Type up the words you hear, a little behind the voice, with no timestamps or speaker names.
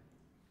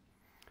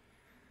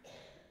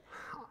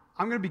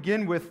I'm going to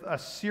begin with a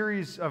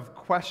series of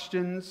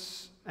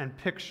questions and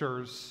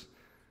pictures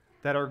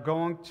that are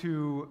going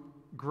to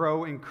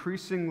grow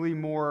increasingly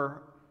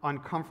more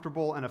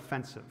uncomfortable and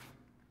offensive.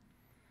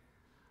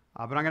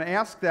 But I'm going to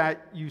ask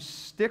that you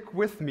stick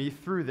with me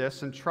through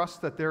this and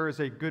trust that there is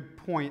a good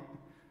point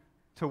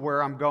to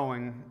where I'm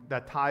going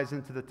that ties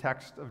into the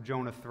text of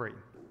Jonah 3.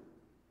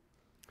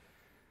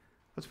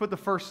 Let's put the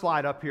first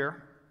slide up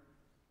here.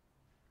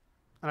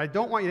 And I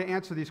don't want you to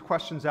answer these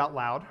questions out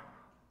loud.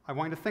 I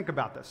want you to think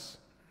about this.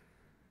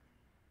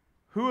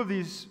 Who of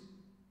these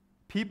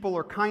people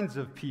or kinds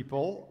of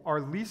people are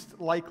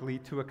least likely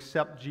to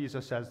accept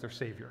Jesus as their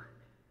Savior?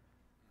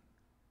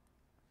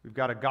 We've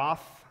got a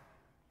goth,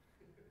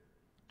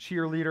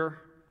 cheerleader,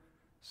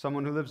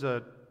 someone who lives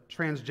a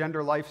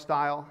transgender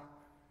lifestyle,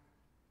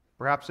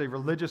 perhaps a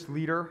religious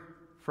leader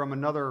from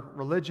another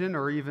religion,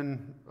 or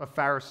even a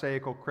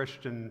Pharisaical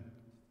Christian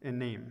in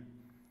name.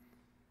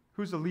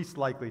 Who's the least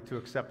likely to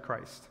accept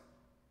Christ?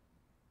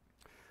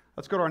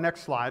 Let's go to our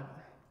next slide.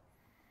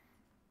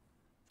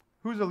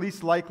 Who's the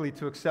least likely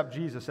to accept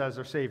Jesus as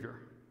their Savior?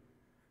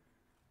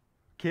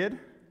 Kid?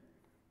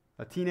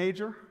 A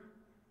teenager?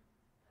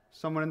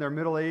 Someone in their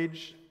middle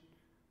age?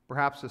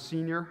 Perhaps a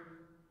senior?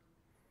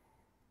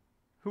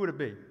 Who would it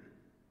be?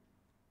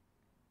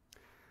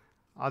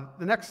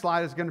 The next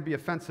slide is going to be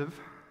offensive.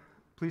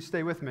 Please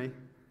stay with me.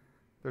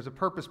 There's a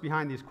purpose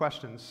behind these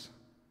questions.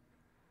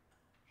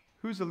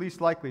 Who's the least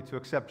likely to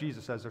accept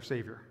Jesus as their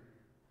Savior?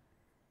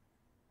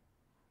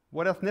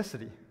 What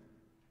ethnicity?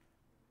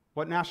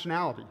 What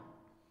nationality?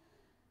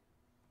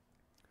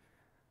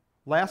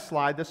 Last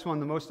slide, this one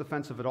the most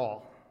offensive of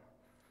all.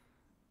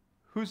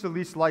 Who's the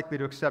least likely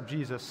to accept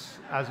Jesus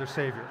as their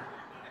Savior?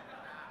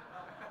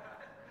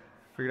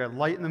 Figured I'd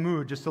lighten the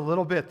mood just a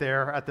little bit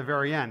there at the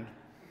very end.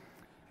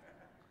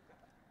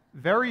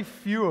 Very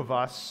few of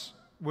us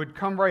would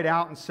come right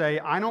out and say,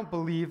 I don't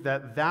believe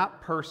that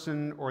that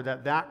person or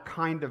that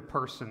kind of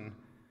person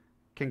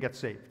can get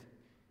saved.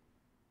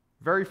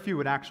 Very few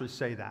would actually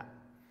say that.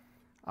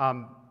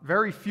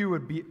 Very few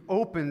would be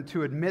open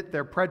to admit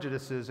their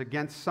prejudices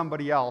against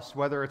somebody else,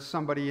 whether it's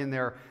somebody in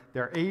their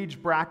age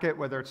bracket,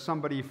 whether it's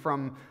somebody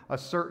from a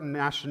certain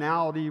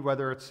nationality,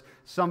 whether it's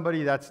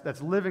somebody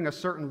that's living a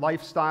certain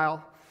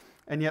lifestyle.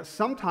 And yet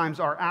sometimes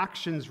our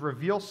actions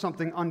reveal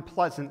something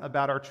unpleasant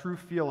about our true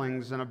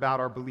feelings and about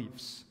our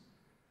beliefs.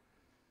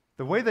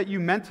 The way that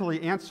you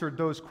mentally answered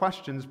those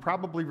questions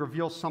probably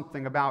reveals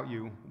something about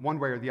you, one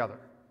way or the other,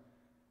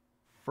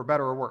 for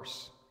better or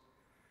worse.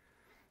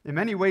 In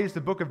many ways,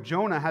 the book of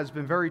Jonah has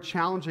been very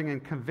challenging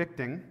and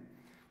convicting.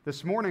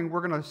 This morning,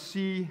 we're going to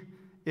see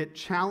it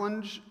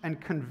challenge and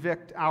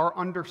convict our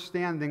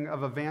understanding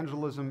of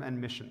evangelism and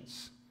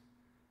missions,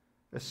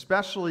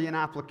 especially in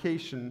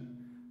application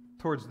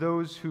towards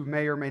those who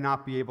may or may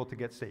not be able to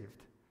get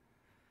saved.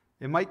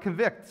 It might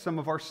convict some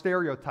of our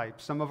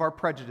stereotypes, some of our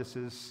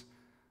prejudices,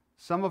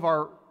 some of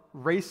our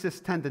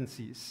racist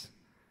tendencies.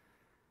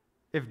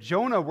 If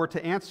Jonah were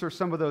to answer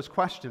some of those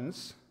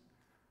questions,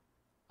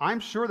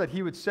 I'm sure that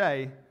he would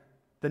say,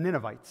 the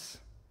Ninevites.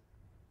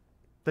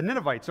 The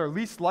Ninevites are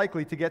least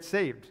likely to get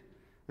saved.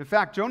 In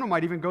fact, Jonah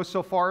might even go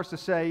so far as to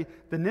say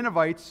the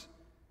Ninevites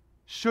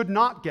should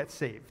not get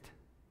saved.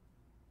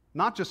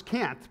 Not just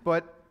can't,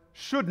 but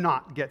should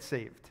not get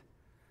saved.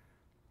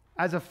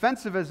 As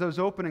offensive as those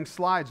opening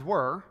slides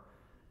were,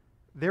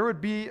 there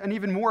would be an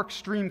even more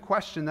extreme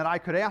question that I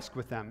could ask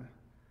with them.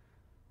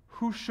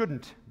 Who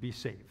shouldn't be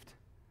saved?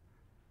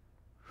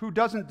 Who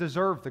doesn't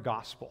deserve the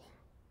gospel?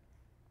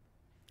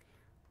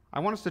 I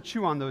want us to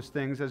chew on those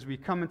things as we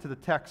come into the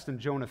text in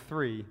Jonah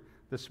 3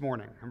 this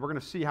morning. And we're going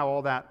to see how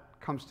all that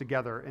comes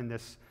together in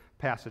this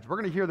passage. We're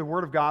going to hear the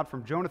word of God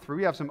from Jonah 3.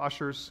 We have some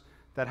ushers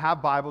that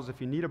have Bibles.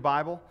 If you need a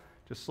Bible,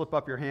 just slip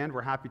up your hand.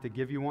 We're happy to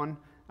give you one.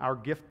 Our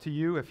gift to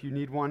you if you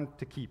need one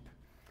to keep.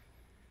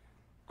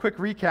 Quick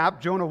recap,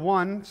 Jonah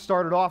 1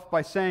 started off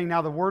by saying,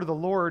 Now the word of the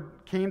Lord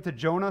came to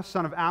Jonah,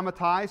 son of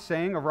Amittai,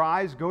 saying,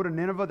 Arise, go to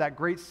Nineveh, that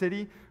great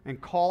city, and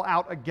call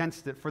out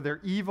against it, for their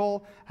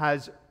evil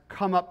has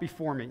come up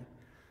before me.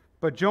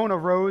 But Jonah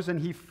rose and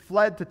he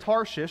fled to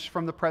Tarshish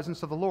from the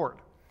presence of the Lord.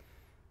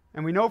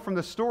 And we know from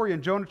the story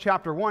in Jonah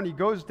chapter 1, he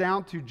goes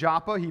down to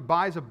Joppa, he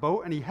buys a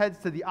boat, and he heads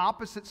to the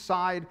opposite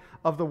side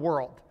of the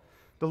world.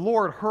 The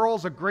Lord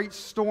hurls a great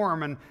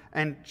storm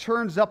and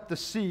churns up the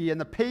sea, and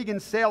the pagan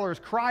sailors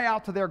cry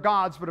out to their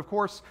gods, but of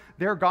course,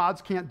 their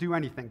gods can't do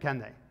anything, can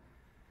they?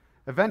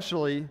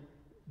 Eventually,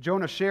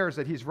 Jonah shares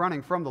that he's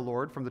running from the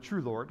Lord, from the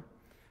true Lord,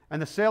 and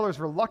the sailors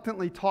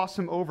reluctantly toss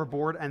him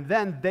overboard, and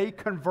then they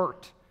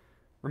convert.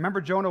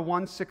 Remember Jonah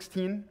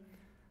 1:16? It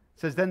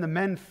says, Then the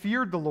men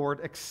feared the Lord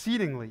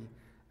exceedingly,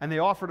 and they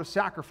offered a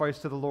sacrifice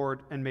to the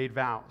Lord and made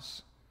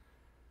vows.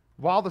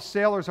 While the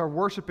sailors are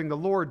worshiping the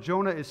Lord,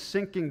 Jonah is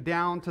sinking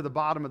down to the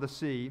bottom of the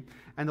sea,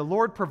 and the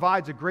Lord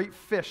provides a great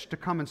fish to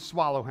come and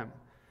swallow him.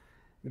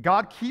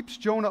 God keeps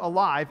Jonah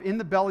alive in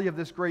the belly of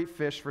this great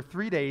fish for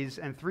 3 days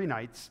and 3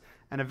 nights,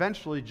 and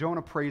eventually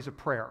Jonah prays a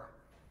prayer.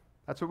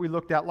 That's what we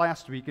looked at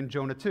last week in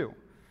Jonah 2.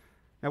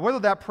 Now, whether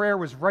that prayer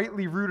was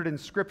rightly rooted in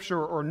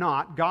Scripture or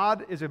not,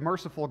 God is a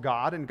merciful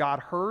God, and God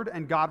heard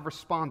and God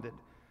responded.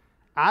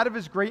 Out of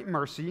his great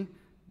mercy,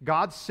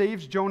 God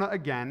saves Jonah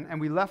again, and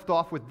we left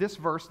off with this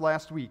verse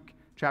last week,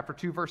 chapter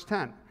 2, verse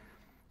 10.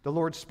 The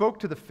Lord spoke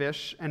to the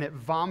fish, and it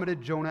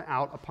vomited Jonah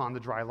out upon the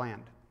dry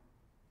land.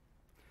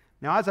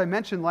 Now, as I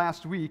mentioned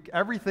last week,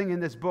 everything in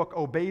this book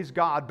obeys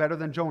God better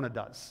than Jonah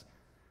does.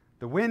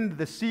 The wind,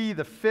 the sea,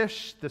 the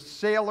fish, the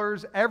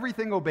sailors,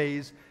 everything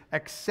obeys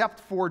except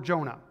for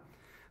Jonah.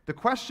 The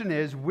question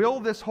is, will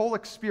this whole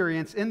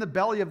experience in the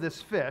belly of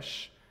this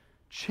fish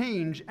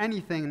change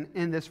anything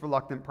in this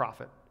reluctant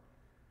prophet?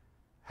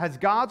 Has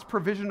God's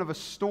provision of a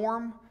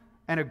storm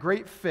and a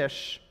great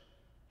fish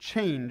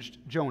changed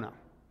Jonah?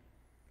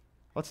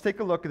 Let's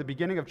take a look at the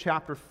beginning of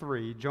chapter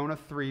 3, Jonah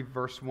 3,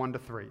 verse 1 to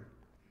 3.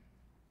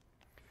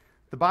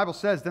 The Bible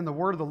says, "Then the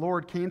word of the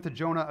Lord came to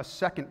Jonah a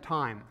second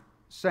time,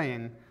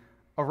 saying,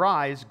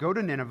 'Arise, go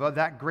to Nineveh,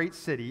 that great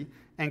city,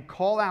 and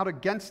call out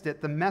against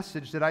it the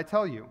message that I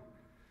tell you.'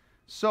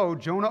 So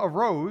Jonah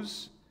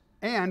arose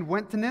and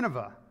went to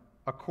Nineveh,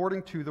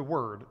 according to the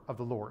word of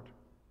the Lord."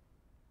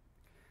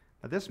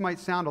 Now, this might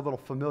sound a little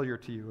familiar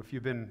to you if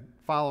you've been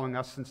following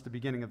us since the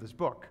beginning of this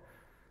book.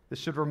 This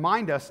should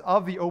remind us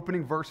of the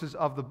opening verses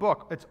of the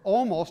book. It's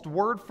almost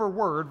word for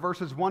word,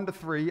 verses 1 to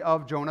 3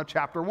 of Jonah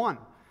chapter 1.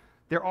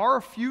 There are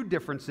a few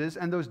differences,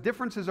 and those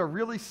differences are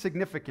really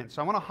significant.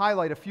 So I want to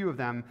highlight a few of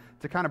them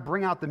to kind of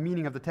bring out the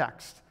meaning of the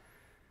text.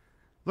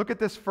 Look at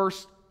this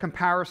first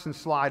comparison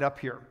slide up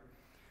here.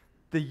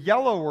 The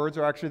yellow words,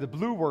 or actually the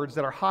blue words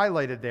that are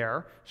highlighted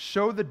there,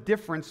 show the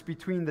difference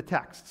between the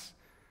texts.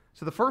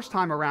 So the first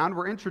time around,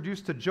 we're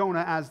introduced to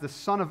Jonah as the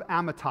son of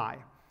Amittai.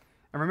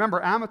 And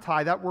remember,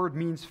 Amittai, that word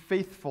means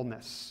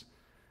faithfulness.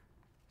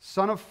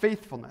 Son of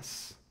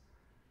faithfulness.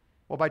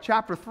 Well, by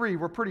chapter 3,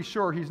 we're pretty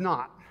sure he's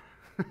not.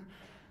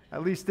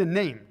 At least in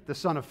name, the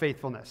son of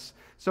faithfulness.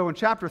 So in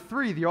chapter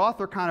 3, the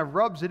author kind of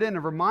rubs it in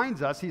and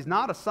reminds us he's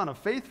not a son of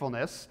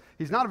faithfulness.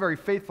 He's not a very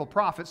faithful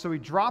prophet, so he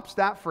drops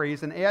that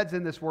phrase and adds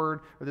in this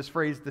word, or this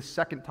phrase, the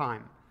second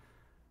time.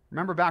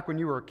 Remember back when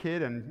you were a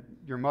kid and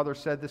your mother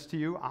said this to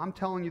you? "I'm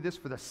telling you this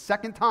for the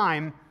second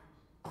time,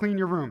 clean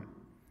your room."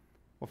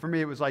 Well, for me,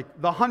 it was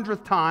like the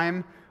 100th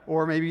time,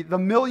 or maybe the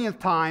 1,000,000th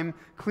time,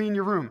 clean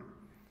your room.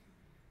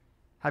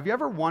 Have you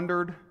ever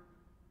wondered,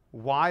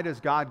 why does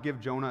God give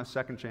Jonah a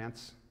second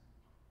chance?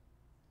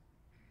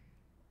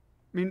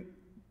 I mean,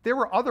 there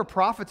were other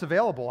prophets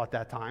available at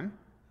that time.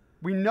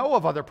 We know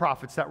of other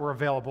prophets that were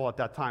available at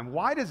that time.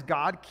 Why does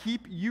God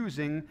keep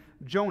using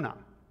Jonah?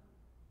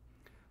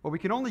 Well, we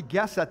can only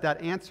guess at that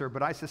answer,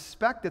 but I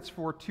suspect it's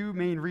for two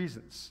main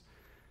reasons.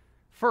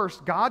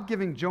 First, God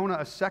giving Jonah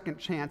a second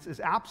chance is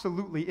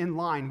absolutely in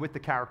line with the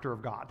character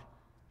of God.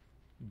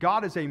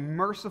 God is a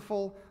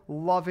merciful,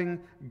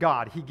 loving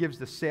God. He gives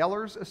the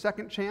sailors a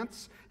second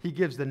chance. He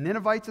gives the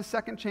Ninevites a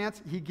second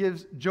chance. He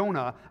gives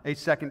Jonah a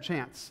second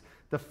chance.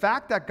 The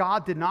fact that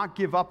God did not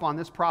give up on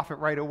this prophet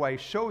right away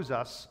shows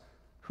us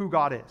who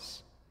God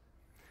is.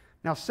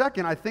 Now,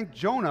 second, I think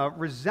Jonah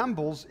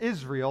resembles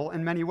Israel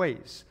in many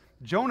ways.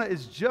 Jonah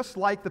is just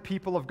like the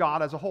people of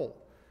God as a whole.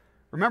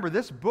 Remember,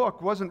 this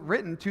book wasn't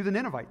written to the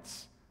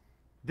Ninevites.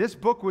 This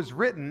book was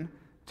written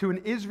to an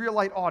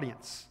Israelite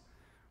audience,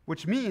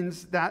 which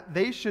means that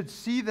they should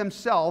see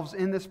themselves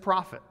in this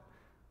prophet.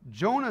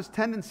 Jonah's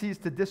tendencies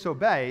to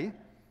disobey,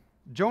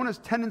 Jonah's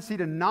tendency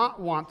to not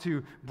want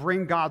to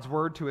bring God's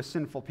word to a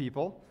sinful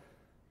people,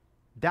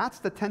 that's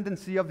the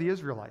tendency of the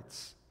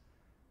Israelites.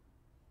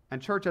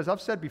 And church, as I've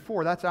said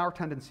before, that's our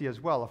tendency as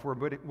well, if we're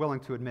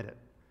willing to admit it.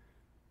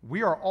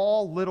 We are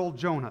all little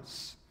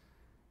Jonahs.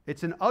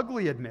 It's an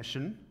ugly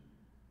admission,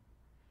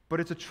 but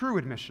it's a true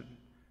admission.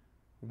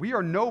 We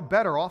are no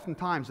better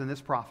oftentimes than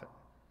this prophet.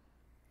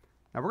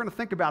 Now, we're going to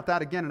think about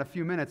that again in a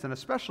few minutes, and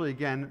especially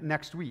again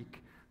next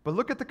week. But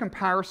look at the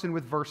comparison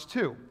with verse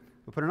 2.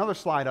 We'll put another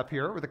slide up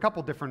here with a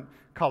couple different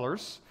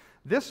colors.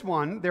 This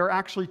one, there are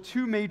actually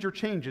two major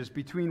changes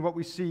between what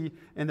we see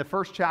in the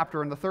first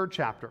chapter and the third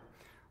chapter.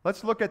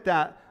 Let's look at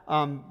that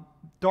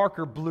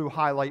darker blue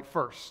highlight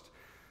first.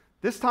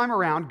 This time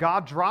around,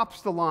 God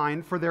drops the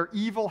line, "For their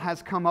evil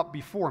has come up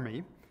before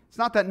me." It's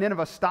not that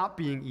Nineveh stopped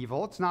being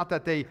evil. It's not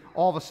that they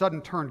all of a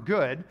sudden turned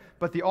good.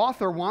 But the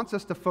author wants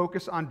us to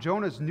focus on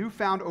Jonah's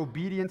newfound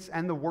obedience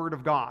and the word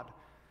of God.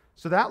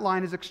 So that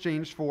line is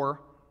exchanged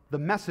for "the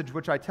message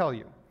which I tell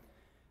you."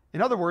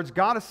 In other words,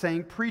 God is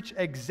saying, preach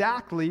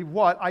exactly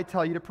what I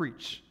tell you to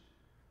preach.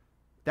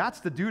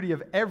 That's the duty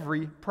of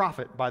every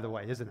prophet, by the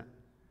way, isn't it?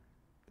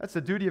 That's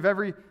the duty of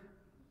every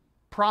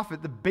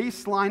prophet, the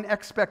baseline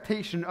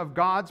expectation of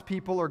God's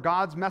people or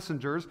God's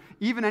messengers,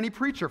 even any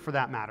preacher for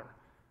that matter.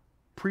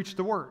 Preach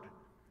the word.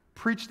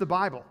 Preach the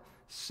Bible.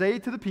 Say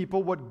to the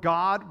people what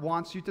God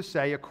wants you to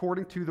say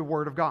according to the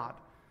word of God.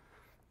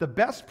 The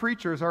best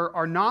preachers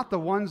are not the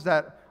ones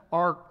that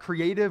are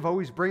creative,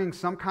 always bringing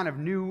some kind of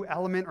new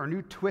element or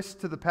new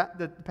twist to the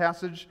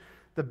passage.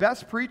 The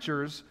best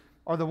preachers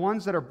are the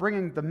ones that are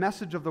bringing the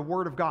message of the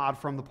word of God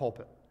from the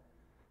pulpit.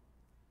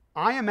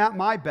 I am at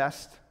my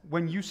best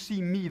when you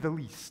see me the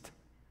least.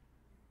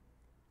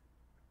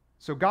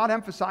 So God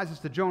emphasizes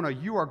to Jonah,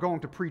 you are going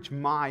to preach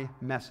my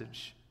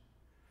message.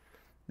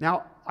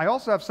 Now, I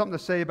also have something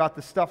to say about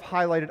the stuff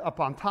highlighted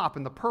up on top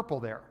in the purple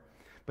there.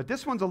 But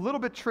this one's a little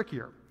bit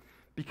trickier,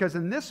 because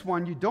in this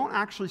one, you don't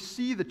actually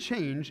see the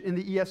change in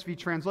the ESV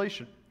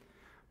translation.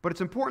 But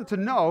it's important to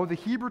know the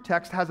Hebrew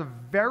text has a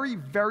very,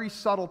 very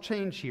subtle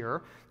change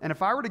here. And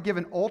if I were to give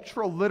an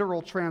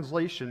ultra-literal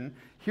translation,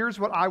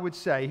 here's what I would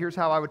say. Here's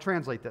how I would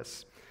translate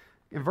this.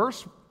 In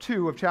verse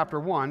 2 of chapter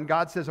 1,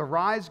 God says,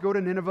 "Arise, go to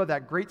Nineveh,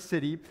 that great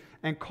city,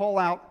 and call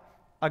out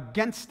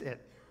against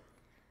it."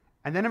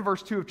 And then in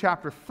verse 2 of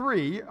chapter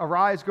 3,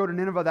 "Arise, go to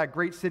Nineveh, that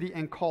great city,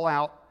 and call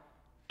out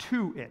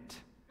to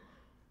it."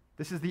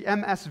 This is the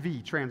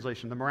MSV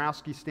translation, the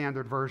Murawski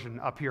Standard Version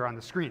up here on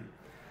the screen.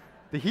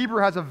 The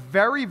Hebrew has a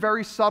very,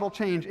 very subtle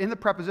change in the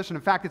preposition.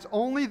 In fact, it's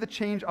only the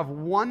change of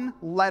one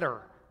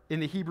letter in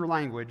the Hebrew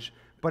language,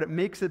 but it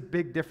makes a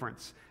big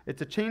difference.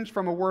 It's a change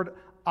from a word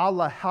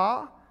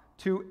Allahah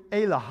to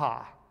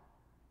Elah.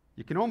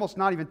 You can almost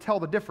not even tell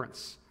the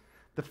difference.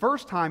 The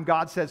first time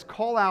God says,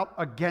 call out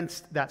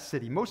against that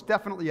city, most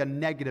definitely a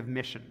negative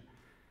mission.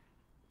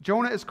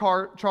 Jonah is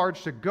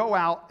charged to go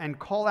out and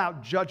call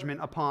out judgment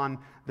upon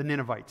the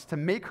Ninevites, to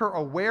make her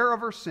aware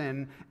of her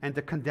sin and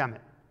to condemn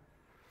it.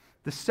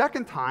 The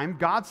second time,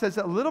 God says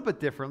it a little bit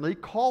differently,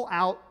 call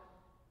out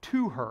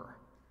to her.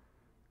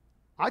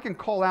 I can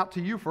call out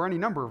to you for any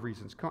number of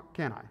reasons,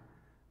 can't I?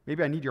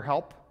 Maybe I need your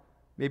help.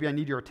 Maybe I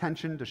need your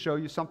attention to show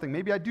you something.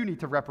 Maybe I do need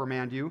to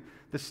reprimand you.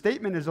 The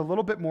statement is a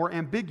little bit more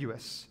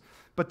ambiguous.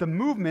 But the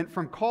movement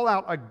from call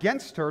out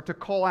against her to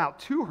call out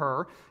to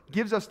her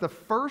gives us the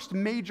first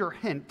major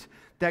hint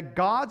that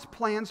God's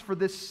plans for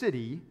this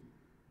city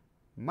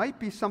might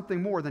be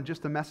something more than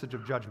just a message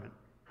of judgment.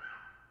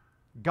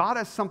 God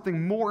has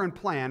something more in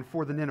plan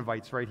for the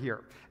Ninevites right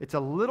here. It's a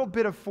little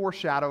bit of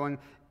foreshadowing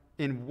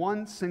in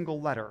one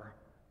single letter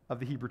of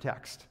the Hebrew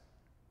text.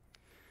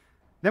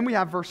 Then we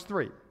have verse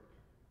 3.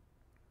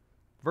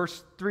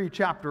 Verse 3,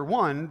 chapter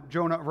 1,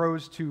 Jonah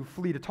arose to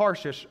flee to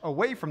Tarshish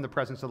away from the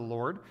presence of the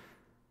Lord.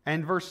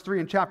 And verse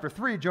 3 in chapter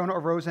 3, Jonah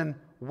arose and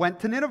went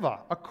to Nineveh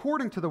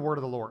according to the word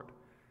of the Lord.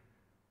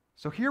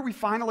 So here we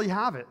finally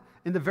have it.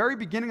 In the very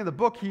beginning of the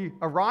book, he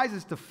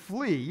arises to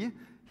flee.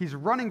 He's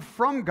running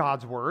from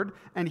God's word.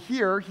 And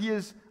here he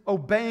is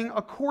obeying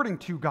according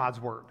to God's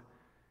word.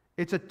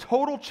 It's a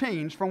total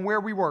change from where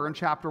we were in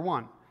chapter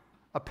 1.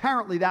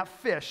 Apparently that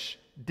fish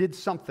did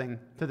something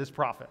to this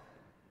prophet.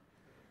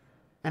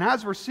 And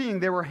as we're seeing,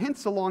 there were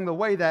hints along the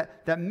way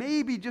that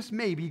maybe, just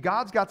maybe,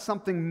 God's got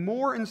something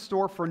more in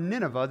store for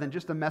Nineveh than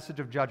just a message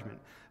of judgment.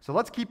 So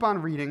let's keep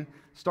on reading,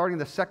 starting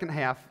the second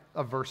half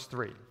of verse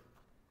 3.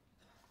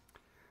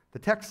 The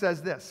text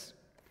says this,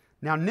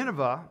 "Now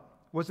Nineveh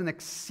was an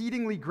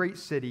exceedingly great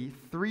city,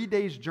 3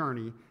 days'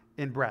 journey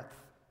in breadth."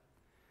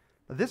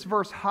 Now, this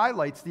verse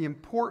highlights the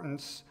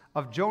importance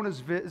of Jonah's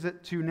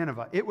visit to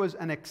Nineveh. It was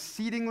an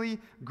exceedingly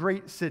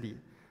great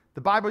city. The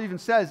Bible even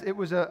says it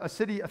was a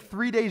city, a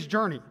 3 days'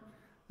 journey.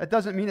 That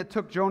doesn't mean it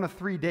took Jonah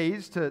 3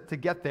 days to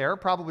get there.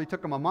 Probably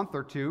took him a month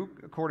or two,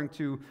 according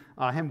to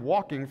him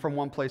walking from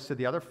one place to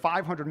the other,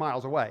 500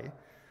 miles away.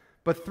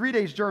 But 3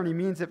 days' journey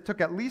means it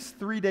took at least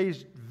 3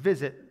 days'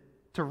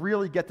 visit to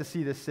really get to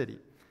see this city.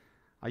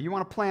 You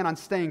want to plan on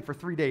staying for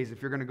 3 days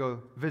if you're going to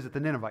go visit the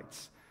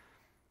Ninevites.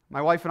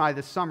 My wife and I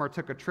this summer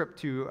took a trip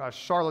to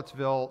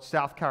Charlottesville,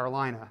 South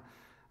Carolina.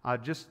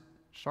 Just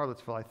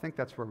Charlottesville, I think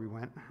that's where we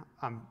went.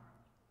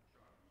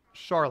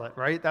 Charlotte,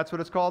 right? That's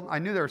what it's called? I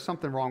knew there was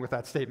something wrong with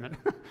that statement.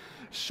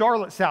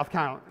 Charlotte, South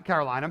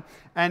Carolina.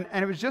 And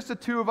it was just the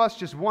two of us,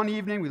 just one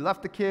evening. We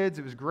left the kids.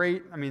 It was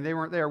great. I mean, they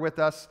weren't there with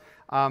us.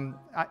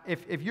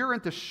 If you're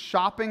into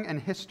shopping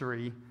and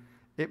history,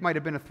 it might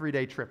have been a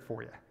 3-day trip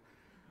for you.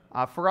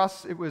 For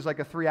us, it was like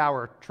a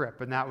 3-hour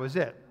trip, and that was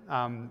it.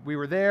 We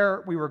were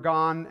there, we were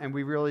gone, and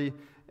we really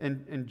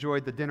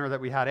enjoyed the dinner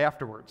that we had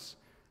afterwards.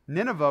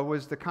 Nineveh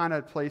was the kind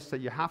of place that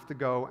you have to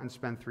go and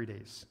spend 3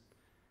 days.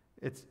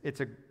 It's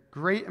a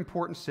great,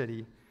 important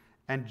city,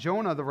 and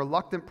Jonah, the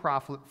reluctant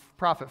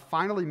prophet,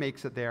 finally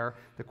makes it there.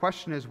 The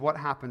question is, what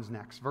happens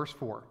next? Verse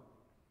 4.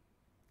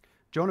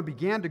 Jonah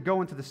began to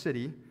go into the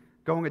city,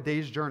 going a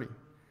day's journey,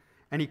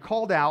 and he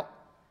called out,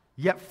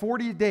 "Yet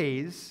 40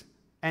 days,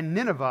 and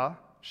Nineveh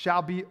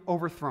shall be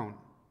overthrown."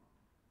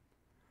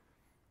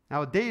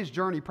 Now, a day's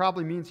journey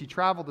probably means he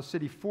traveled the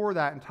city for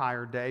that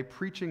entire day,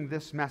 preaching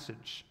this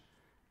message.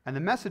 And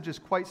the message is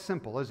quite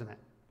simple, isn't it?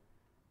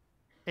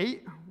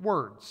 8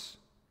 words.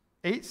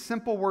 8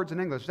 simple words in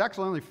English. There's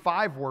actually only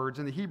 5 words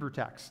in the Hebrew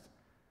text.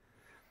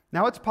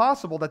 Now, it's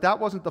possible that that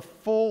wasn't the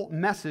full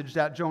message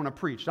that Jonah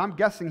preached. I'm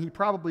guessing he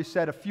probably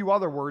said a few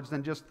other words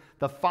than just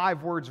the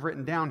 5 words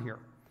written down here.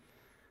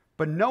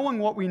 But knowing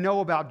what we know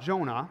about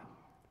Jonah,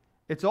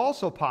 it's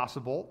also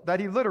possible that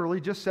he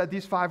literally just said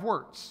these 5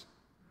 words.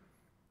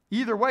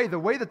 Either way, the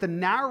way that the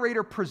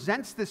narrator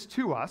presents this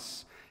to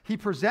us, he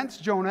presents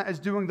Jonah as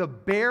doing the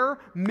bare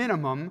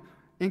minimum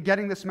in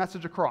getting this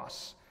message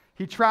across.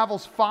 He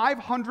travels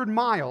 500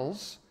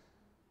 miles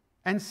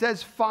and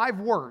says 5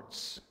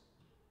 words,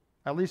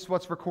 at least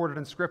what's recorded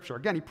in Scripture.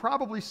 Again, he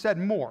probably said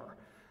more,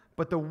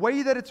 But the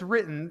way that it's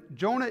written,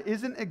 Jonah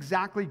isn't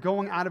exactly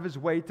going out of his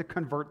way to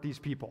convert these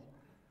people.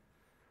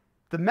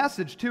 The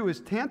message, too, is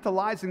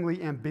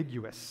tantalizingly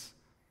ambiguous.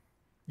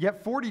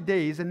 Yet 40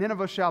 days and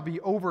Nineveh shall be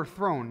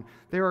overthrown.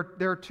 There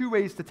are two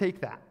ways to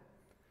take that.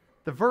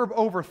 The verb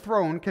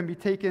overthrown can be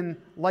taken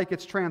like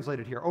it's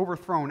translated here.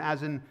 Overthrown,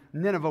 as in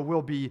Nineveh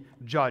will be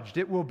judged.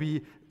 It will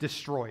be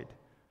destroyed.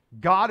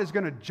 God is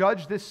going to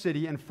judge this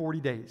city in 40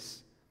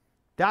 days.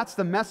 That's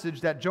the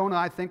message that Jonah,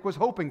 I think, was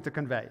hoping to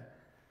convey.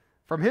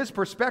 From his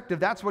perspective,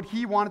 that's what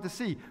he wanted to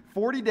see.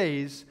 40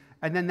 days,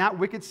 and then that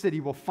wicked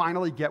city will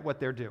finally get what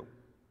they're due.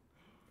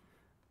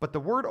 But the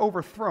word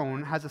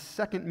overthrown has a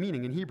second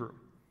meaning in Hebrew.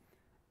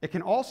 It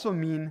can also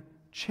mean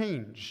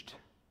changed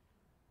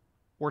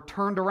or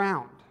turned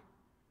around.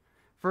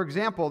 For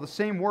example, the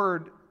same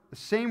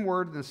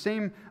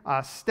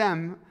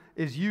stem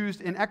is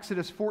used in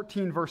Exodus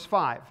 14, verse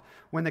 5.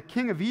 When the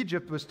king of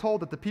Egypt was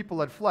told that the people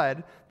had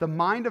fled, the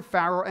mind of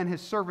Pharaoh and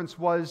his servants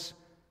was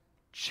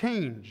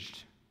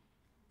changed.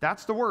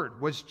 That's the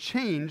word, was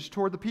changed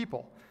toward the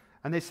people.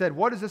 And they said,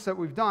 what is this that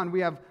we've done?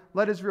 We have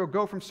let Israel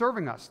go from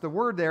serving us. The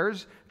word there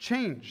is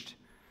changed.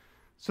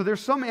 So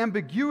there's some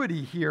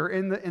ambiguity here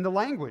in the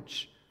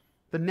language.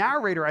 The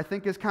narrator, I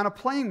think, is kind of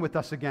playing with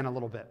us again a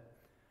little bit.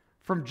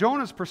 From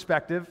Jonah's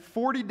perspective,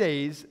 40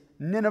 days,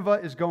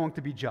 Nineveh is going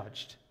to be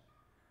judged.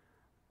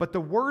 But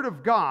the word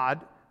of God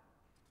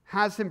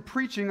has him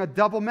preaching a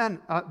double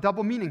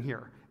meaning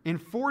here. In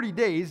 40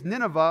 days,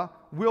 Nineveh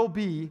will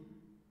be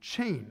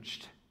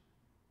changed.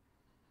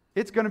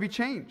 It's going to be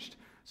changed.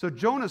 So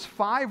Jonah's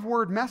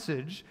 5-word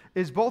message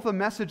is both a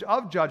message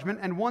of judgment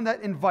and one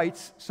that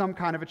invites some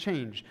kind of a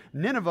change.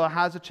 Nineveh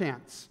has a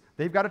chance.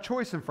 They've got a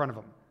choice in front of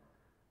them.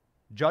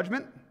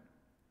 Judgment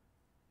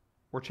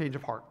or change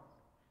of heart.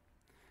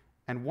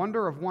 And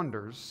wonder of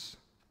wonders,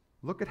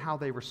 look at how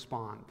they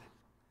respond.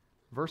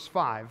 Verse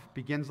 5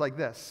 begins like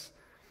this.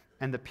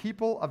 And the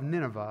people of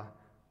Nineveh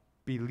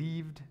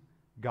believed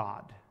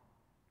God.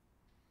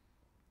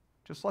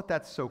 Just let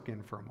that soak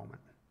in for a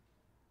moment.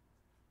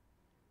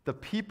 The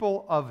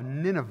people of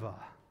Nineveh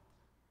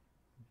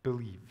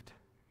believed.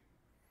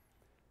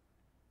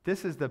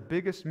 This is the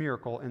biggest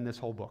miracle in this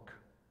whole book.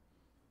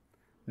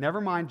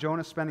 Never mind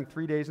Jonah spending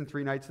 3 days and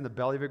 3 nights in the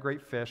belly of a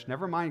great fish.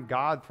 Never mind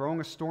God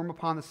throwing a storm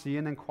upon the sea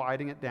and then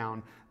quieting it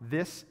down.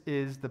 This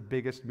is the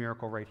biggest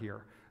miracle right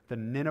here. The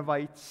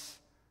Ninevites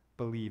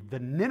believed. The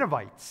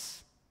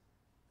Ninevites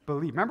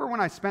believed. Remember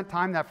when I spent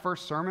time that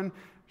first sermon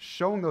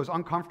showing those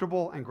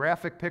uncomfortable and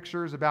graphic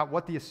pictures about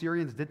what the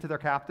Assyrians did to their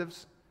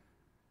captives?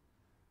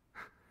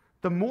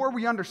 The more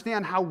we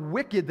understand how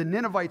wicked the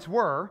Ninevites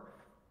were,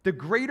 the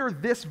greater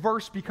this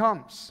verse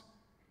becomes.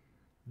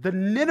 The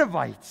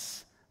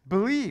Ninevites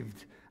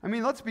believed. I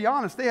mean, let's be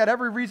honest, they had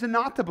every reason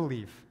not to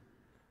believe.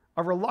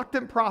 A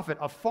reluctant prophet,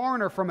 a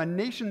foreigner from a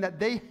nation that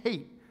they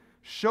hate,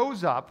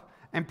 shows up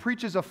and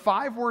preaches a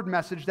 5-word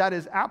message that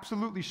is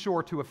absolutely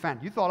sure to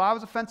offend. You thought I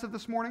was offensive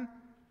this morning?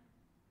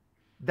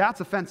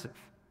 That's offensive.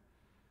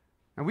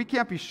 And we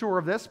can't be sure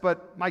of this,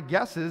 but my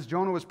guess is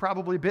Jonah was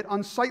probably a bit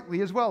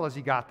unsightly as well as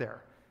he got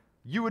there.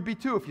 You would be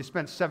too if you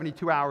spent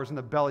 72 hours in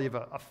the belly of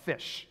a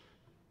fish.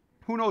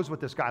 Who knows what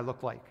this guy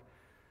looked like?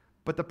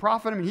 But the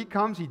prophet, he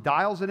comes, he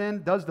dials it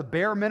in, does the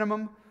bare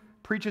minimum,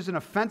 preaches an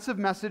offensive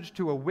message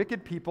to a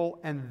wicked people,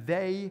 and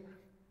they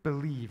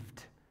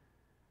believed.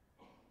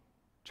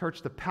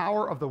 Church, the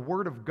power of the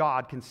Word of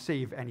God can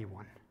save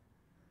anyone.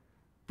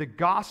 The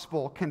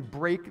gospel can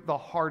break the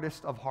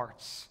hardest of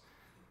hearts.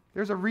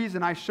 There's a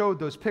reason I showed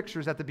those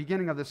pictures at the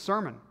beginning of this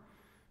sermon.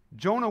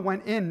 Jonah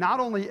went in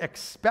not only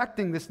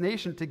expecting this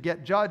nation to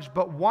get judged,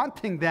 but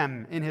wanting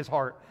them in his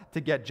heart to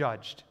get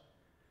judged.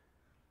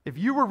 If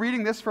you were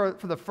reading this for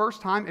the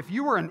first time, if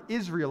you were an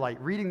Israelite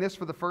reading this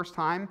for the first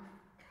time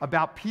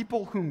about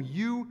people whom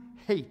you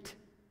hate,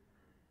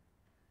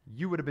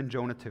 you would have been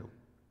Jonah too.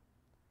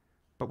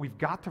 But we've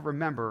got to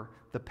remember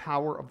the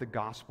power of the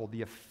gospel,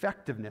 the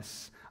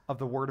effectiveness of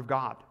the Word of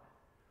God.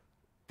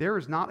 There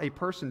is not a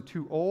person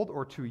too old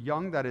or too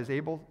young that is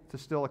able to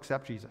still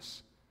accept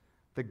Jesus.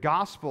 The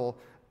gospel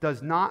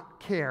does not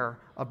care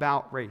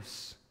about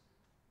race.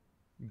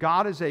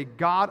 God is a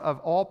God of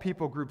all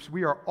people groups.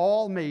 We are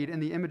all made in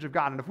the image of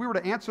God. And if we were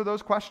to answer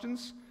those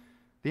questions,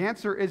 the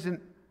answer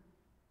isn't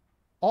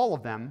all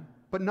of them,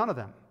 but none of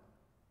them.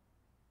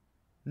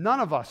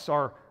 None of us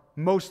are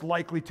most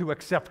likely to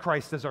accept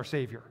Christ as our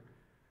Savior.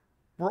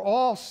 We're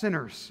all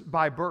sinners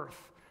by birth.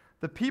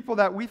 The people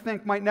that we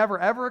think might never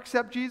ever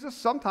accept Jesus,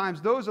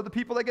 sometimes those are the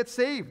people that get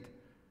saved.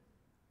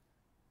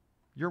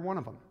 You're one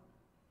of them.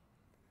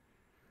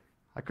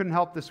 I couldn't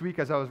help this week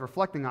as I was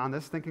reflecting on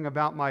this, thinking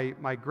about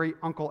my great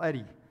Uncle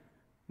Eddie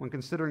when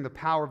considering the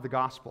power of the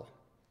gospel.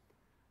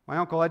 My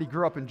Uncle Eddie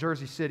grew up in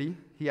Jersey City.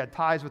 He had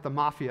ties with the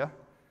mafia.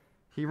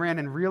 He ran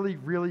in really,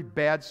 really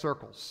bad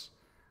circles.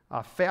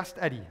 Fast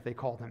Eddie, they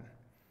called him.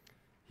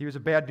 He was a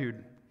bad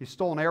dude. He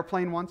stole an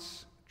airplane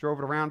once, drove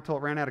it around until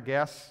it ran out of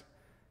gas.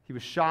 He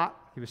was shot.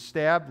 He was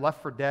stabbed,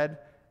 left for dead.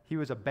 He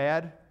was a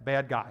bad,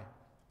 bad guy.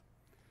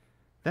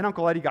 Then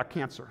Uncle Eddie got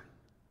cancer.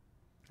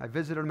 I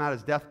visited him at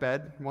his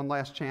deathbed, one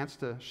last chance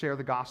to share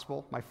the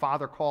gospel. My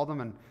father called him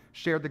and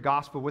shared the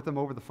gospel with him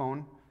over the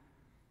phone.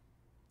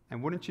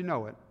 And wouldn't you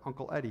know it,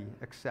 Uncle Eddie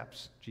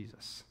accepts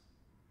Jesus.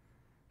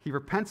 He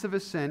repents of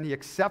his sin, he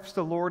accepts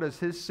the Lord as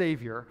his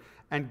Savior,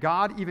 and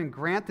God even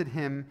granted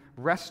him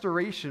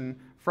restoration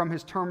from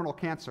his terminal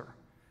cancer.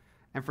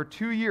 And for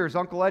 2 years,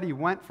 Uncle Eddie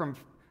went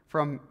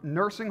from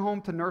nursing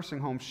home to nursing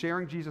home,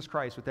 sharing Jesus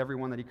Christ with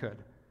everyone that he could.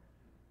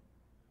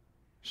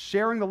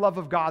 Sharing the love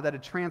of God that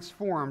had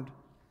transformed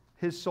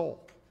his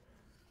soul.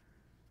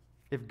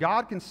 If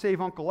God can save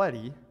Uncle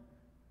Eddie,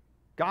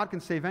 God can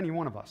save any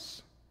one of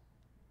us.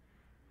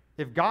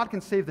 If God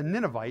can save the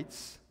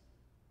Ninevites,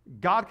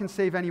 God can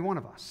save any one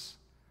of us.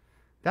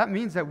 That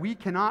means that we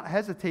cannot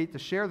hesitate to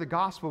share the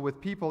gospel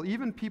with people,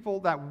 even people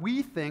that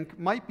we think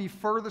might be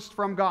furthest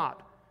from God.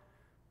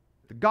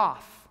 The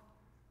Goth,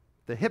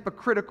 the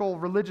hypocritical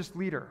religious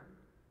leader,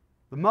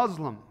 the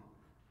Muslim,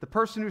 the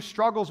person who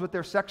struggles with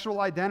their sexual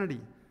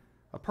identity,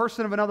 a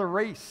person of another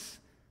race,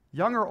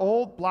 young or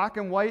old, black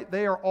and white,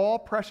 they are all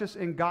precious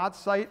in God's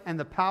sight, and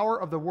the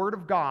power of the Word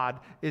of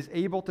God is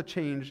able to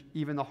change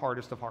even the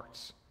hardest of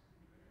hearts.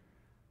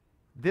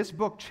 This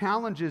book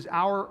challenges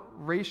our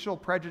racial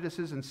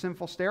prejudices and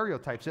sinful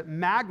stereotypes. It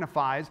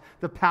magnifies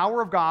the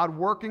power of God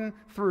working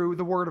through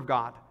the Word of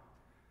God.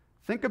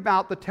 Think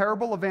about the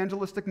terrible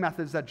evangelistic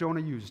methods that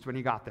Jonah used when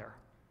he got there.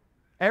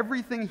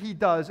 Everything he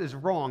does is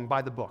wrong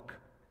by the book.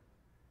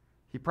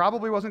 He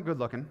probably wasn't good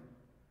looking,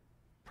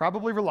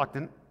 probably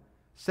reluctant,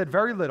 said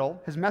very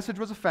little, his message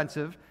was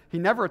offensive, he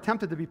never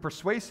attempted to be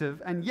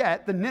persuasive, and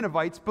yet the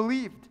Ninevites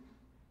believed.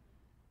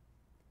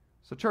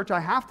 So, church, I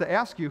have to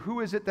ask you,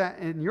 who is it that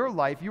in your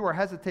life you are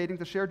hesitating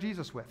to share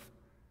Jesus with?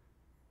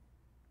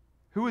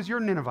 Who is your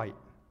Ninevite?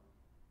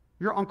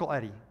 Your Uncle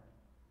Eddie?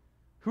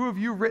 Who have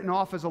you written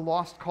off as a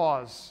lost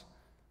cause?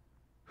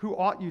 Who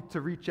ought you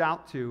to reach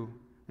out to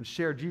and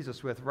share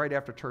Jesus with right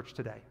after church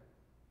today?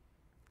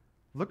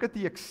 Look at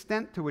the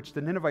extent to which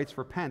the Ninevites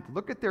repent.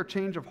 Look at their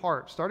change of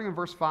heart, starting in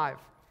verse 5.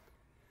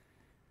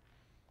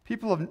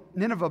 People of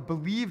Nineveh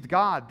believed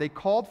God. They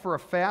called for a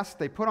fast.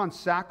 They put on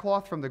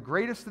sackcloth from the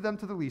greatest of them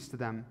to the least of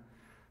them.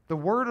 The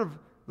word of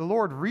the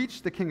Lord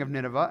reached the king of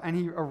Nineveh, and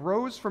he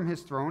arose from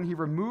his throne. He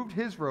removed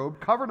his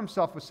robe, covered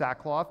himself with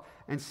sackcloth,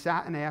 and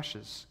sat in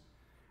ashes.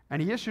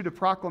 And he issued a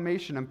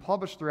proclamation and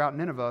published throughout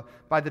Nineveh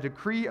by the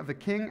decree of the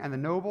king and the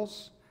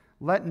nobles,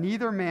 let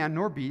neither man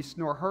nor beast,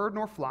 nor herd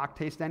nor flock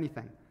taste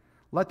anything.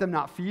 Let them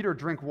not feed or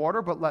drink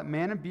water, but let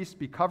man and beast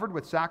be covered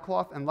with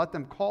sackcloth, and let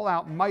them call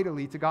out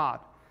mightily to God.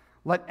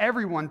 Let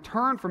everyone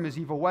turn from his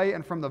evil way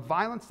and from the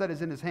violence that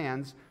is in his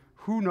hands.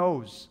 Who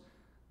knows?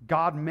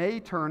 God may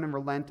turn and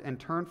relent and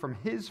turn from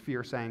his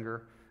fierce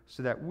anger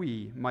so that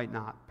we might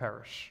not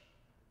perish.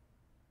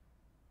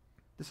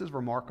 This is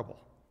remarkable.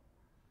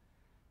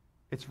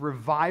 It's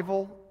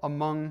revival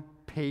among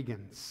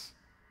pagans.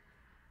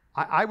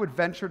 I would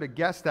venture to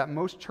guess that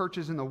most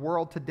churches in the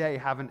world today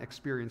haven't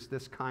experienced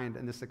this kind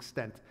and this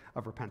extent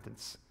of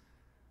repentance.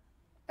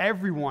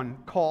 Everyone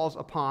calls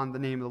upon the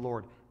name of the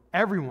Lord.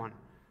 Everyone.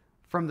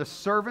 From the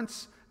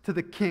servants to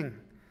the king.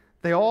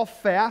 They all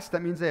fast.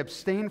 That means they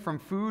abstain from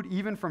food,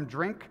 even from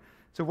drink.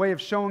 It's a way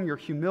of showing your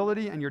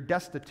humility and your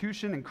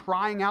destitution and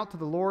crying out to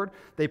the Lord.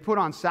 They put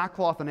on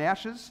sackcloth and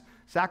ashes.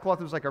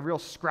 Sackcloth was like a real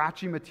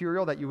scratchy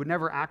material that you would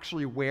never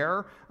actually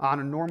wear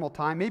on a normal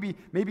time.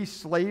 Maybe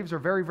slaves or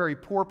very, very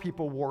poor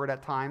people wore it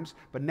at times,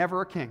 but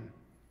never a king.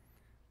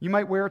 You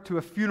might wear it to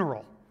a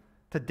funeral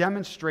to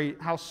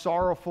demonstrate how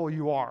sorrowful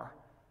you are.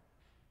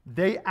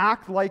 They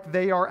act like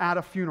they are at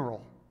a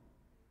funeral.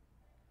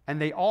 And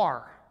they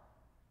are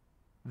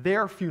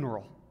their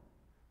funeral.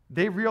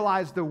 They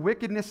realize the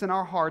wickedness in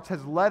our hearts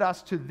has led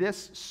us to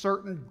this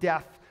certain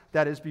death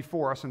that is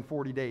before us in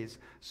 40 days.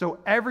 So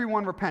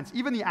everyone repents.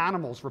 Even the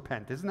animals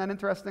repent. Isn't that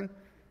interesting?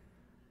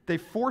 They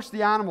force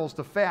the animals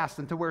to fast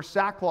and to wear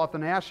sackcloth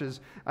and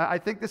ashes. I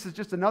think this is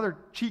just another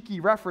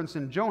cheeky reference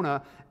in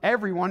Jonah.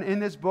 Everyone in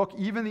this book,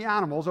 even the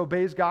animals,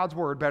 obeys God's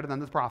word better than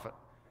the prophet.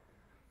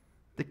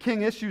 The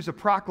king issues a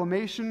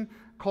proclamation,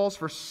 calls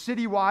for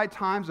citywide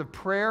times of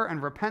prayer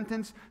and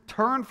repentance.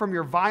 Turn from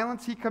your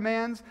violence, he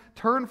commands.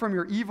 Turn from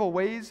your evil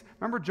ways.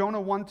 Remember Jonah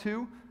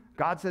 1:2?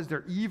 God says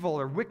their evil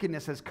or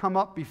wickedness has come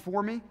up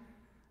before me.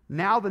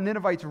 Now the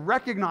Ninevites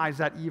recognize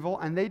that evil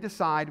and they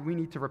decide we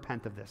need to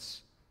repent of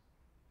this.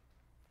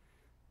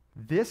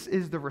 This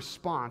is the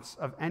response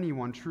of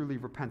anyone truly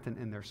repentant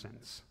in their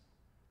sins.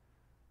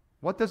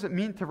 What does it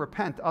mean to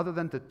repent other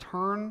than to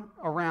turn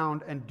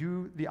around and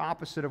do the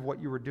opposite of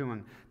what you were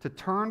doing? To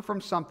turn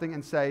from something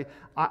and say,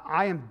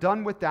 I am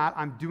done with that,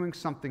 I'm doing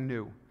something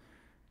new.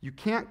 You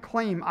can't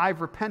claim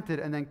I've repented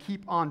and then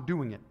keep on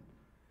doing it.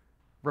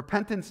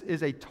 Repentance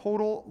is a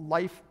total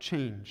life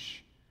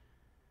change.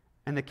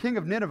 And the king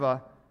of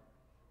Nineveh,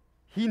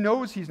 he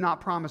knows he's not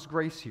promised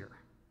grace here.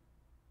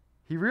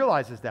 He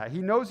realizes that. He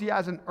knows he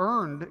hasn't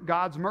earned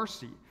God's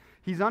mercy.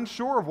 He's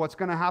unsure of what's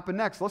going to happen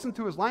next. Listen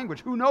to his language.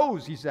 Who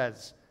knows, he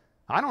says.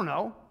 I don't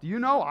know. Do you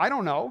know? I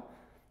don't know.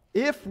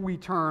 If we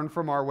turn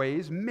from our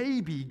ways,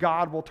 maybe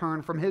God will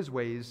turn from his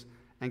ways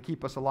and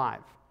keep us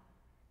alive.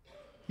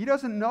 He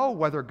doesn't know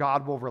whether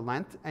God will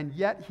relent, and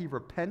yet he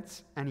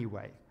repents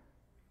anyway.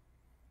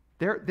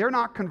 They're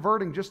not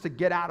converting just to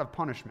get out of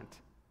punishment.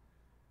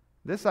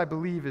 This, I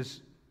believe, is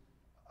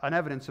an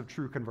evidence of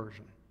true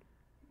conversion.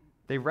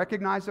 They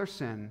recognize their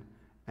sin,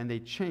 and they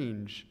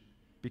change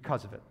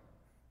because of it.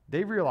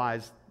 They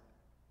realize,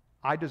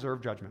 I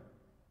deserve judgment.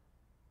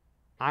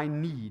 I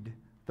need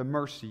the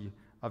mercy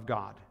of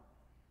God.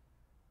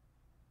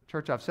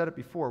 Church, I've said it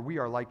before, we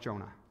are like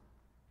Jonah.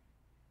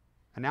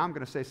 And now I'm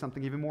going to say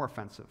something even more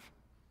offensive.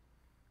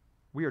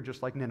 We are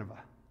just like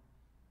Nineveh.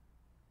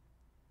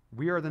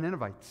 We are the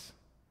Ninevites.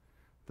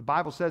 The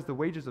Bible says the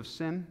wages of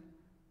sin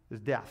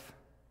is death.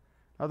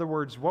 In other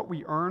words, what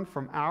we earn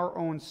from our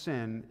own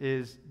sin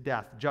is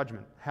death,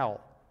 judgment, hell.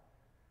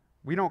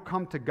 We don't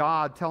come to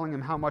God telling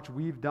him how much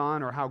we've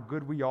done or how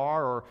good we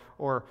are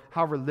or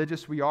how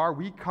religious we are.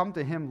 We come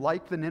to him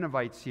like the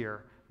Ninevites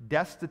here,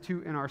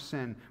 destitute in our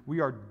sin.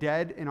 We are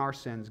dead in our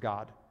sins,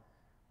 God.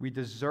 We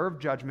deserve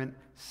judgment.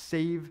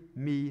 Save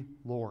me,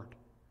 Lord.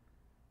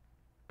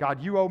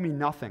 God, you owe me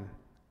nothing,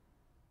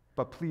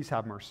 but please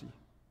have mercy.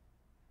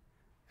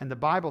 And the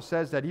Bible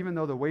says that even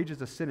though the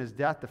wages of sin is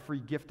death, the free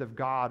gift of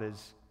God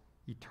is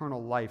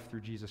eternal life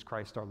through Jesus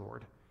Christ our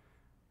Lord.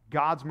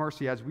 God's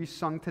mercy, as we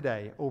sung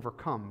today,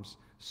 overcomes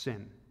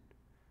sin.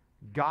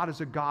 God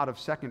is a God of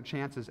second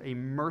chances, a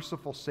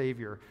merciful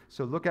Savior.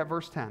 So look at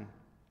verse 10.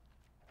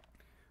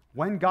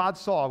 When God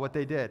saw what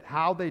they did,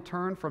 how they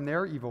turned from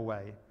their evil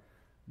way,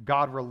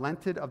 God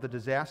relented of the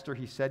disaster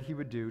he said he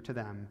would do to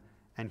them,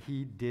 and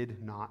he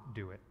did not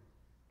do it.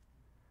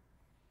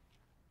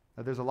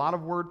 Now, there's a lot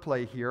of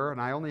wordplay here,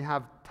 and I only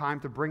have time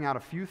to bring out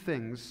a few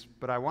things,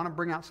 but I want to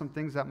bring out some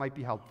things that might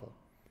be helpful.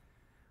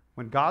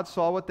 When God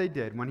saw what they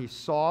did, when he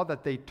saw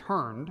that they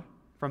turned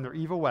from their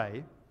evil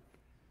way,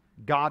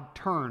 God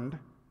turned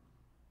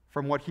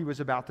from what he was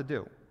about to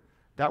do.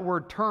 That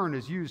word turn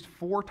is used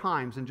 4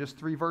 times in just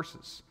 3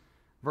 verses.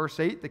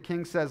 Verse 8, the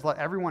king says, let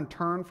everyone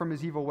turn from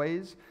his evil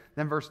ways.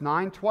 Then verse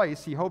 9,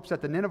 twice, he hopes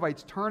that the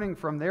Ninevites turning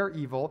from their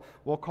evil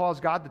will cause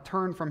God to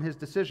turn from his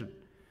decision.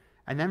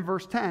 And then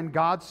verse 10,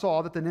 God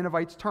saw that the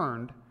Ninevites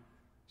turned,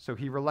 so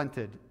he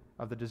relented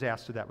of the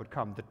disaster that would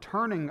come. The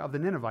turning of the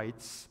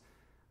Ninevites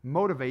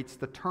motivates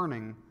the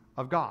turning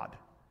of God.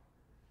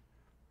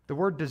 The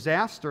word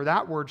disaster,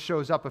 that word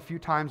shows up a few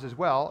times as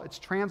well. It's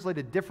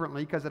translated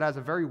differently because it has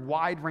a very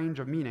wide range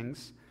of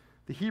meanings.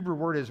 The Hebrew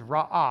word is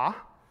ra'ah.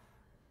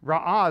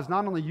 Ra'ah is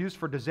not only used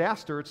for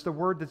disaster, it's the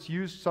word that's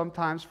used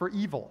sometimes for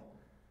evil.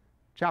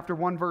 Chapter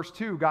 1, verse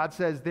 2, God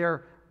says,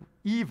 their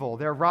evil,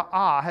 their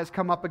ra'ah has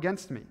come up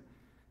against me.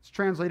 It's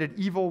translated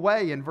evil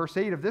way in verse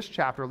 8 of this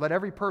chapter. Let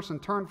every person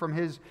turn from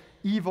his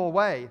evil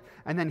way.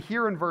 And then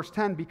here in verse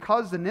 10,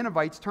 because the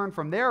Ninevites turned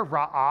from their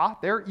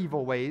ra'ah, their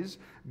evil ways,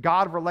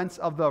 God relents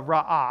of the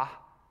ra'ah,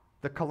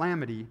 the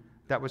calamity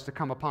that was to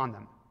come upon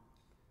them.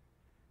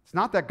 It's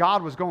not that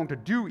God was going to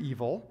do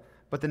evil,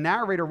 but the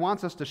narrator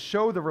wants us to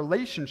show the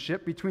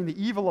relationship between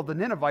the evil of the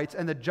Ninevites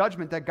and the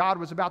judgment that God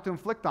was about to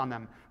inflict on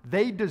them.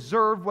 They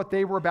deserved what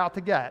they were about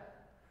to get.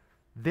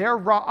 Their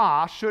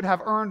ra'ah should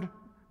have earned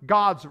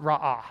God's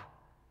ra'ah.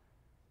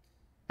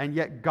 And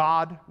yet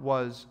God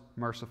was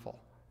merciful.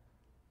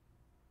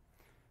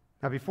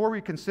 Now, before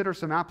we consider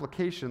some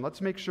application,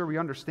 let's make sure we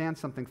understand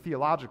something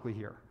theologically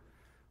here.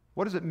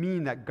 What does it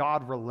mean that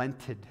God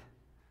relented?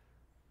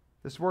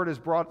 This word has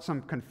brought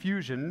some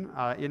confusion,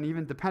 and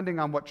even depending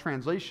on what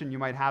translation you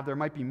might have, there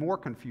might be more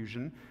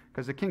confusion,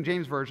 because the King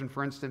James Version,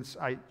 for instance,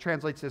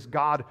 translates this,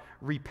 God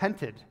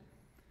repented.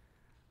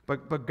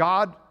 But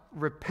God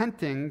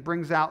repenting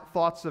brings out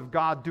thoughts of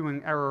God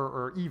doing error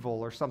or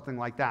evil or something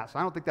like that. So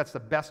I don't think that's the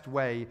best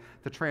way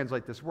to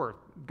translate this word.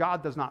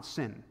 God does not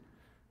sin.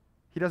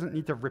 He doesn't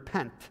need to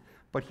repent,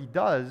 but he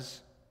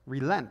does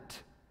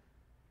relent.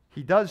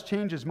 He does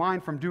change his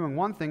mind from doing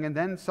one thing and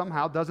then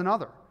somehow does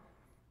another.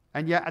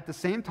 And yet at the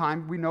same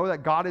time, we know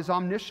that God is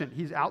omniscient.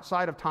 He's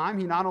outside of time.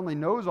 He not only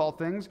knows all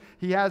things,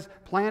 he has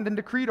planned and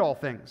decreed all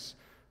things.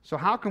 So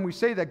how can we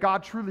say that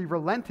God truly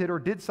relented or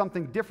did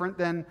something different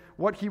than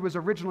what he was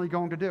originally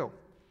going to do?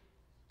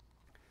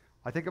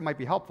 I think it might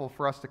be helpful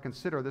for us to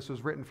consider this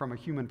was written from a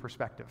human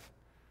perspective.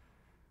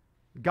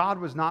 God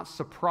was not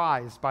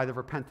surprised by the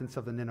repentance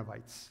of the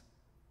Ninevites.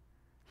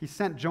 He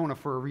sent Jonah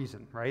for a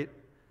reason, right?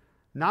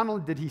 Not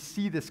only did he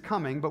see this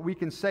coming, but we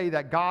can say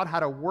that God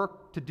had a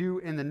work to do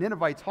in the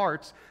Ninevites'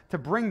 hearts to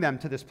bring them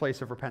to this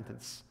place of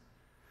repentance.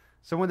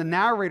 So when the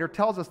narrator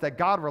tells us that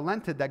God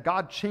relented, that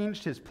God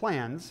changed his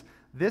plans,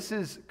 this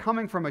is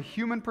coming from a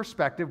human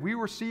perspective. We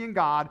were seeing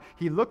God.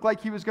 He looked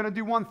like he was going to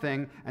do one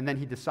thing, and then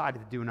he decided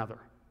to do another.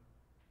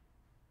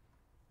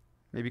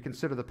 Maybe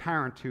consider the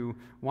parent who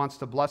wants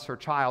to bless her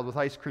child with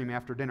ice cream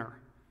after dinner.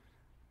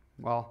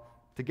 Well,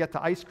 to get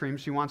to ice cream,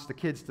 she wants the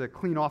kids to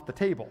clean off the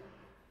table.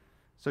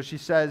 So she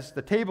says,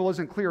 the table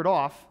isn't cleared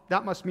off.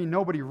 That must mean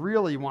nobody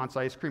really wants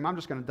ice cream. I'm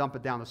just going to dump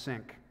it down the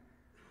sink.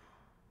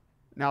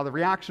 Now, the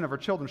reaction of her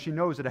children, she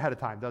knows it ahead of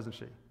time, doesn't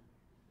she?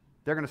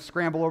 They're going to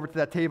scramble over to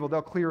that table.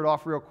 They'll clear it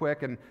off real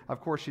quick. And, of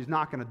course, she's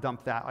not going to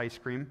dump that ice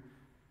cream.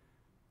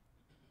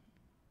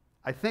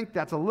 I think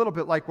that's a little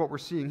bit like what we're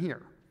seeing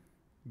here.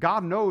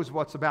 God knows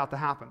what's about to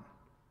happen.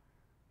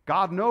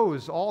 God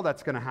knows all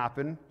that's going to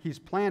happen. He's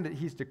planned it.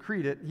 He's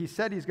decreed it. He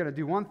said he's going to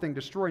do one thing,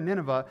 destroy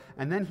Nineveh,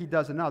 and then he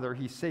does another.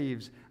 He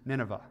saves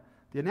Nineveh.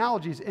 The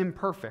analogy is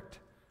imperfect,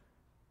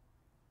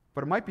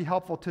 but it might be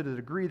helpful to the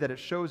degree that it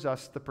shows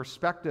us the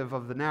perspective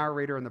of the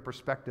narrator and the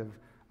perspective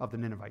of the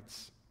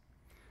Ninevites.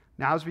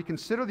 Now, as we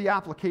consider the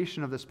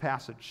application of this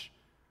passage,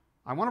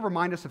 I want to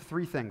remind us of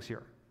three things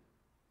here.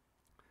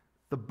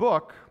 The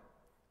book,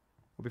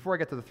 well, before I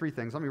get to the three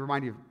things, let me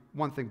remind you of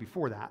one thing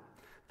before that.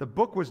 The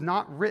book was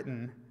not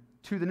written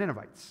to the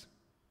Ninevites,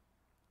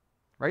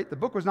 right? The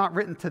book was not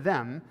written to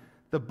them.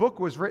 The book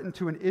was written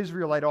to an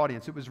Israelite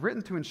audience. It was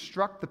written to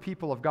instruct the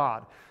people of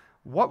God.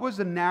 What was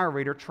the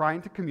narrator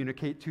trying to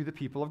communicate to the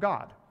people of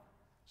God?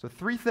 So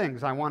three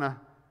things I want to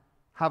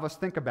have us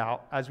think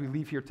about as we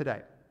leave here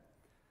today.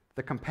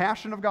 The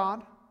compassion of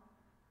God,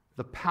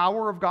 the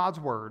power of God's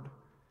word,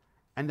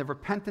 and the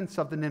repentance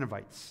of the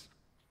Ninevites.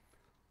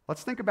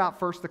 Let's think about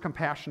first the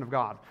compassion of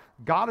God.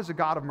 God is a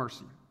God of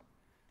mercy.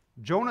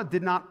 Jonah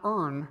did not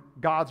earn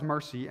God's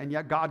mercy, and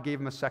yet God gave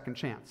him a second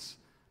chance.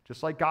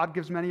 Just like God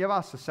gives many of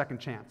us a second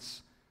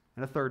chance,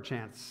 and a third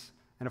chance,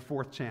 and a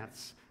fourth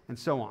chance, and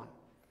so on.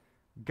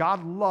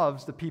 God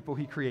loves the people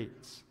he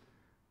creates.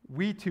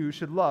 We too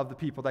should love the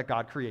people that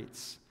God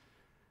creates.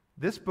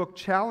 This book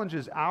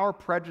challenges our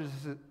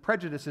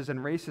prejudices and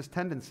racist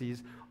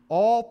tendencies.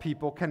 All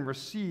people can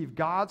receive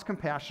God's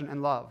compassion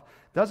and love.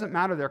 Doesn't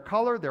matter their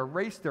color, their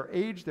race, their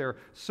age, their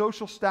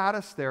social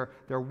status, their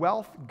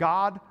wealth.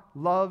 God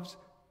loves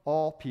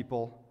all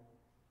people,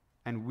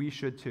 and we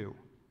should too.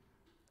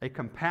 A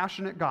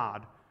compassionate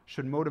God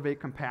should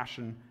motivate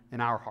compassion in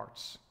our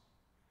hearts.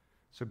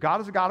 So God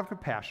is a God of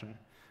compassion.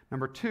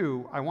 Number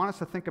two, I want us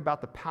to think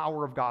about the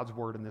power of God's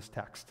word in this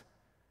text.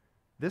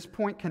 This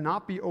point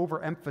cannot be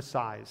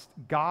overemphasized.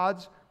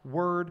 God's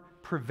word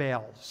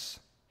prevails.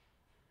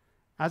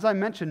 As I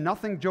mentioned,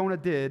 nothing Jonah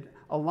did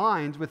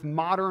aligns with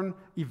modern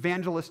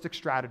evangelistic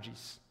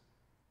strategies.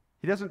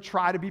 He doesn't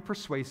try to be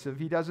persuasive.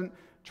 He doesn't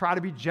try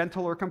to be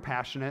gentle or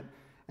compassionate.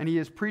 And he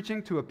is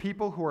preaching to a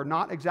people who are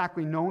not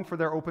exactly known for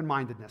their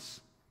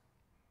open-mindedness.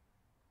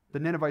 The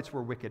Ninevites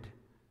were wicked.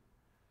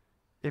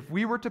 If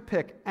we were to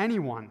pick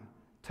anyone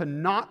to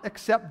not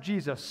accept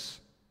Jesus,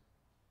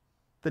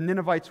 the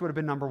Ninevites would have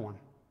been number one.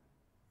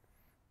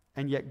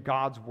 And yet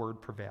God's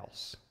word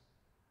prevails.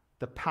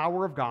 The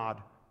power of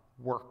God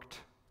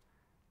worked.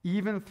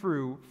 Even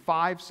through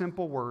 5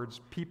 simple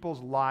words,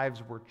 people's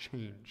lives were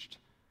changed.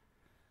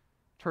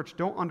 Church,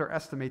 don't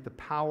underestimate the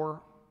power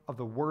of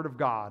the word of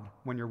God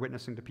when you're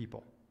witnessing to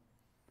people.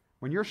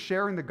 When you're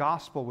sharing the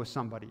gospel with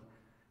somebody,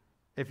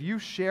 if you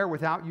share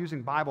without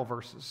using Bible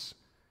verses,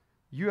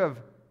 you have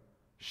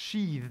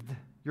sheathed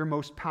your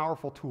most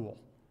powerful tool.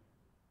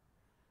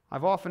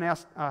 I've often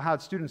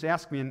had students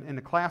ask me in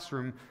the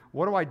classroom,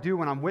 what do I do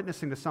when I'm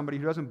witnessing to somebody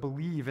who doesn't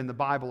believe in the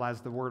Bible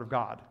as the Word of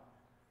God?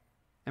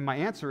 And my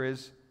answer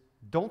is,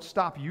 don't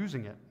stop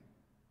using it.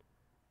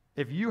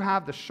 If you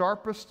have the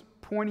sharpest,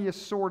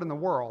 pointiest sword in the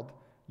world,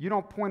 you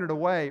don't put it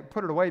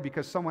away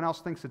because someone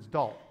else thinks it's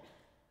dull.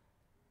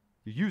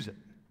 You use it,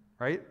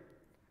 right?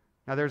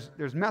 Now,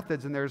 there's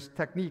methods and there's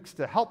techniques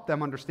to help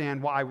them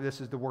understand why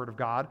this is the Word of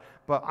God,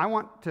 but I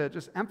want to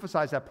just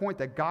emphasize that point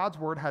that God's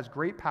Word has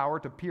great power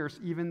to pierce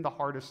even the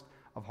hardest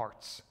of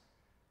hearts.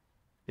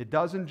 It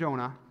does in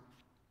Jonah.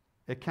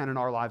 It can in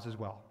our lives as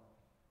well.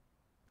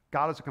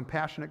 God is a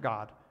compassionate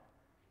God.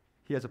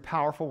 He has a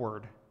powerful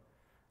Word.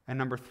 And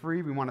number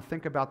 3, we want to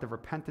think about the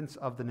repentance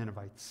of the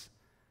Ninevites.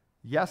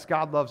 Yes,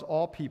 God loves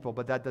all people,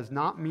 but that does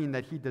not mean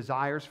that he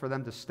desires for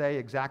them to stay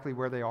exactly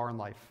where they are in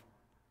life.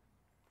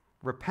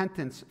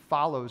 Repentance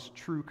follows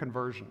true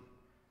conversion.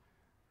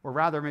 Or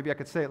rather, maybe I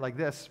could say it like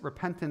this: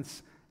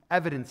 repentance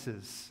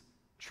evidences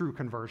true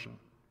conversion.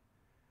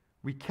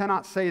 We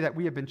cannot say that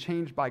we have been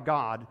changed by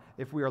God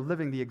if we are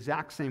living the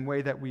exact same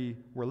way that we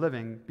were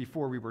living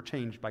before we were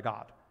changed by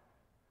God.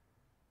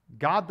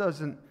 God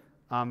doesn't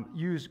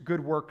use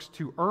good works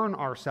to earn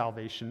our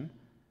salvation,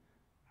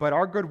 but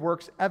our good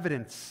works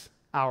evidence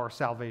our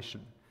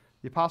salvation.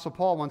 The Apostle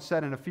Paul once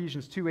said in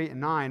Ephesians 2:8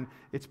 and 9,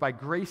 it's by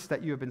grace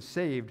that you have been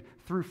saved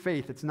through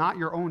faith. It's not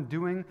your own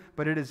doing,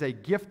 but it is a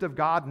gift of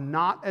God,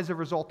 not as a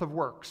result of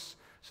works,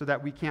 so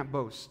that we can't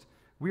boast.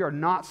 We are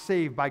not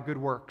saved by good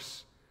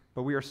works,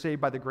 but we are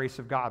saved by the grace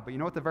of God. But you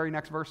know what the very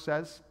next verse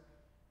says?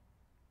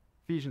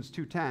 Ephesians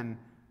 2:10,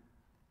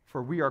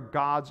 for we are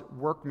God's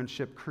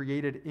workmanship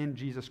created in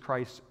Jesus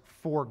Christ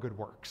for good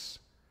works.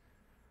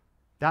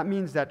 That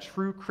means that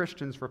true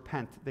Christians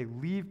repent. They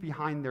leave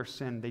behind their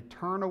sin. They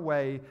turn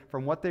away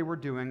from what they were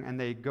doing, and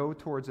they go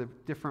towards a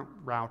different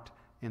route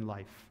in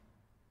life.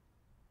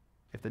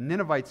 If the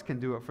Ninevites can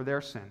do it for their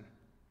sin,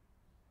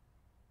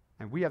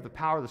 and we have the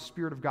power of the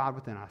Spirit of God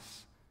within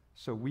us,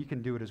 so we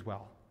can do it as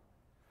well.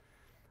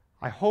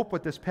 I hope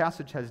what this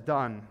passage has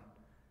done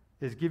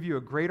is give you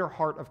a greater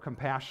heart of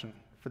compassion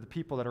for the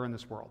people that are in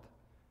this world,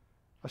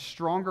 a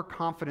stronger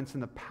confidence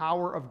in the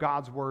power of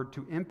God's word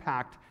to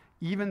impact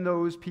even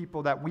those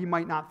people that we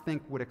might not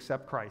think would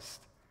accept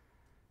Christ.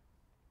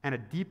 and a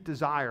deep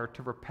desire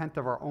to repent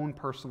of our own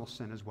personal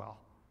sin as well.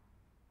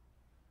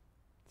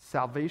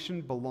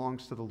 Salvation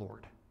belongs to the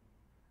Lord.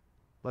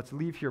 Let's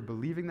leave here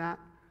believing that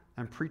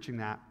and preaching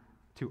that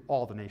to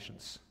all the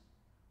nations.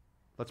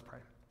 Let's pray.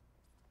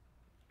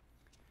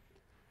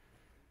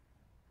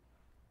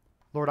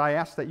 Lord, I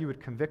ask that you would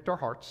convict our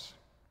hearts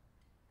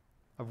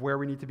of where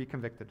we need to be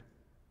convicted.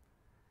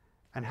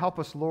 And help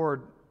us,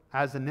 Lord,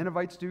 as the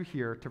Ninevites do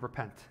here, to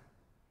repent,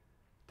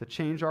 to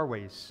change our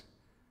ways.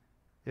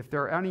 If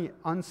there are any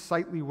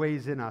unsightly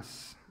ways in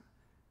us,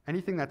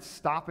 anything that's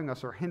stopping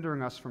us or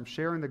hindering us from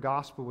sharing the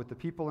gospel with the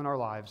people in our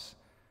lives,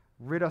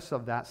 rid us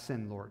of that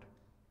sin, Lord.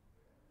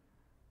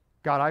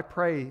 God, I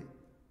pray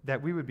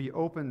that we would be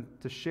open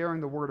to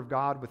sharing the word of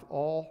God with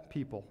all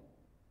people,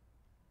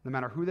 no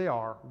matter who they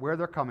are, where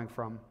they're coming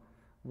from,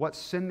 what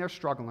sin they're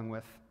struggling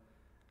with.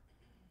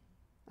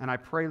 And I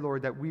pray,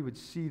 Lord, that we would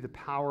see the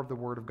power of the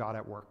word of God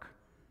at work.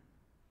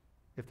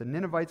 If the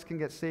Ninevites can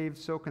get saved,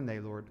 so can they,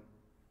 Lord.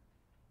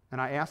 And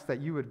I ask that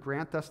you would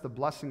grant us the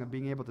blessing of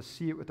being able to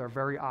see it with our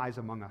very eyes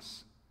among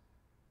us.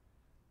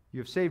 You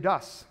have saved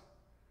us.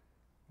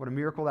 What a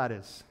miracle that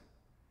is.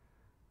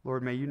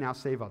 Lord, may you now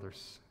save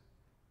others.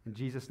 In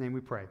Jesus' name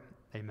we pray.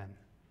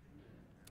 Amen.